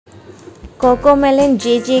Cocomelon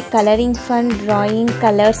JJ Coloring Fun Drawing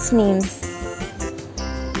Colors Names.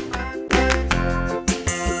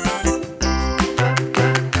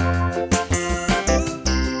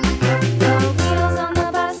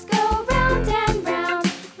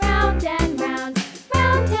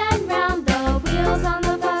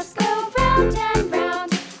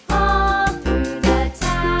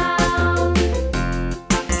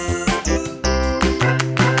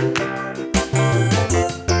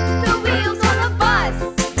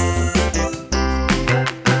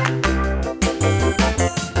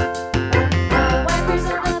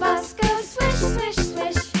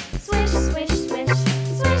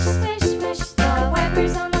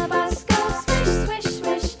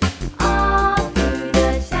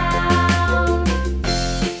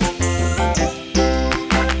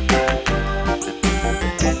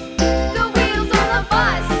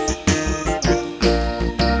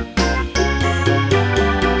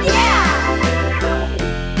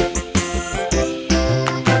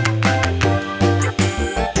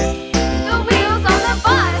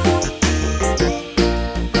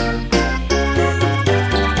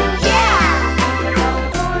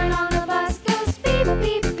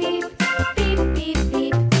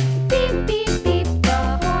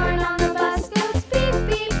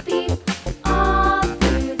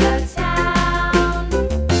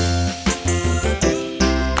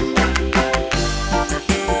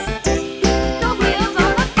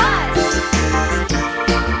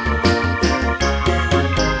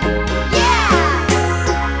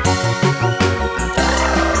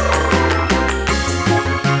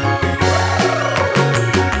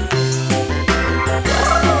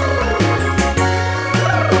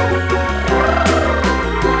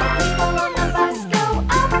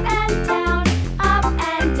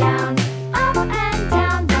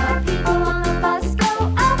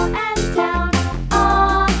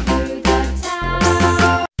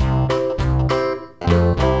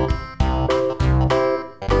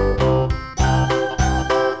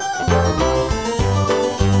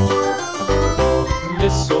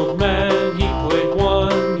 This old man, he played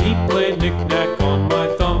one. He played knick-knack on my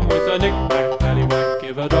thumb with a knick-knack, paddywhack,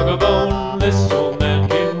 give a dog a bone. This old man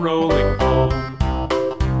came rolling home.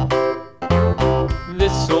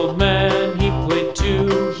 This old man, he played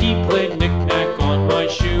two. He played knick-knack on my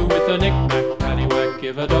shoe with a knick-knack, paddywhack,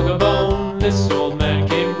 give a dog a bone. This old man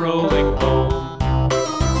came rolling home.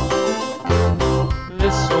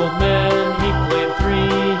 This old man, he played three.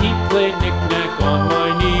 He played knick-knack on my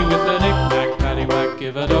knee with a knick-knack, paddywhack,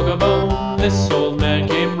 give a dog a bone. This old man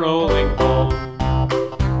came rolling home.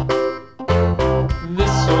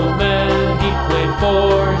 This old man, he played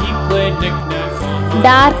four. He played knick-knack on my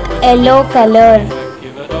Dark yellow color.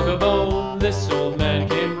 give a dog a bone. This old man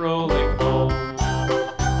came rolling home.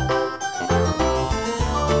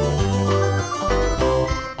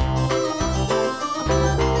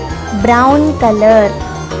 Brown color.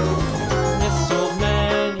 This old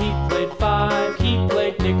man, he played five. He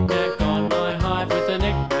played knick-knack on my hive with a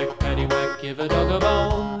knick-knack, paddywhack, give a dog a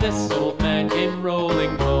bone. This old man came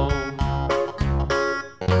rolling home.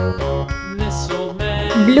 This old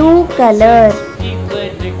man, Blue color. he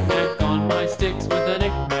played knick-knack on my sticks with a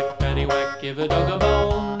knick-knack, paddywhack, give a dog a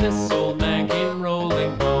bone. This old man came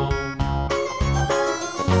rolling home.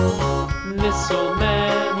 This old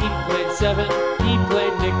man, he played seven. He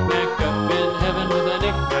played knick-knack up in heaven with a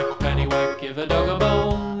knick-knack, paddywhack, give a dog a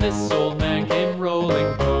bone. This old man came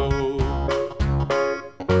rolling home.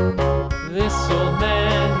 This old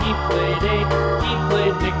man, he played eight. He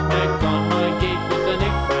played knick-knack on my gate with a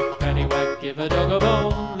knick-knack, paddywhack, give a dog a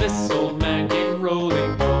bone. This old man came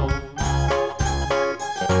rolling home.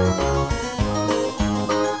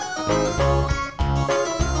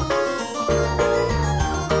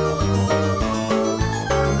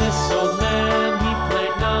 This old man, he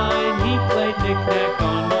played nine. He played knick-knack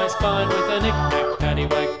on my spine with a knick-knack,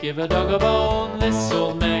 paddywhack, give a dog a bone. This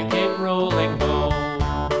old man came rolling home.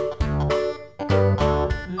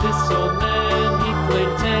 This old man, he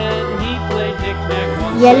played ten. He played knick-knack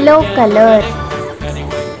once Yellow again color. with a knick-knack,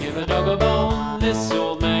 paddywhack, give a dog a bone. This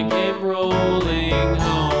old man came rolling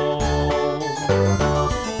home.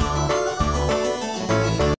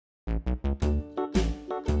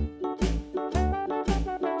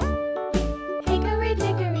 Hickory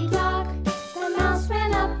dickory dock, the mouse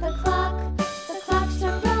ran up the clock. The clock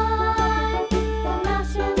struck one, the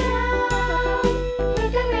mouse ran down.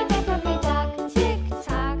 Hickory dickory dock, tick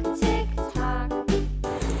tock, tick tock.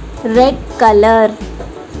 Red color.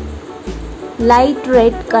 Light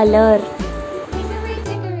red color. Hickory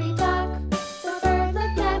dickory dock, the bird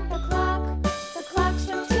looked at the clock. The clock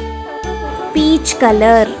struck two. Peach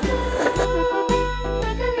color.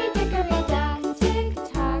 Hickory dickory dock.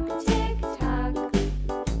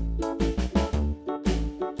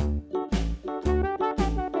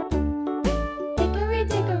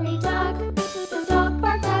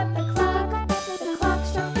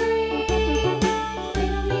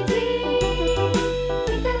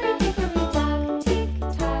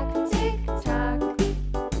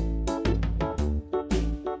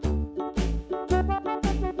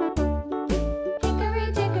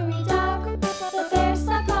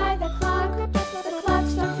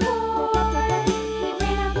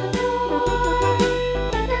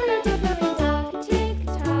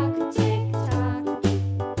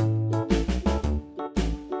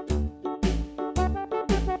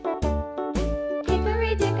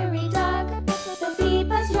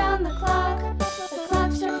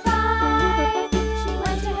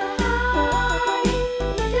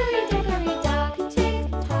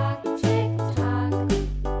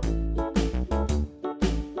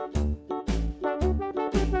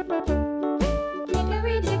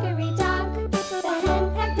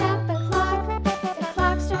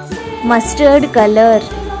 mustard color,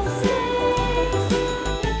 Little snakes.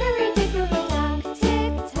 Hickory dickory dock,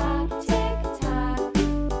 tick tock, tick tock.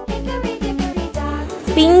 Hickory dickory dock,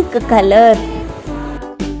 pink color,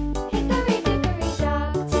 hickory dickory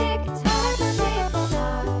dock, tick tock, tick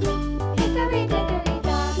tock. Hickory dickory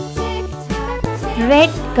dock, tick tock, tick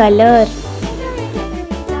red color,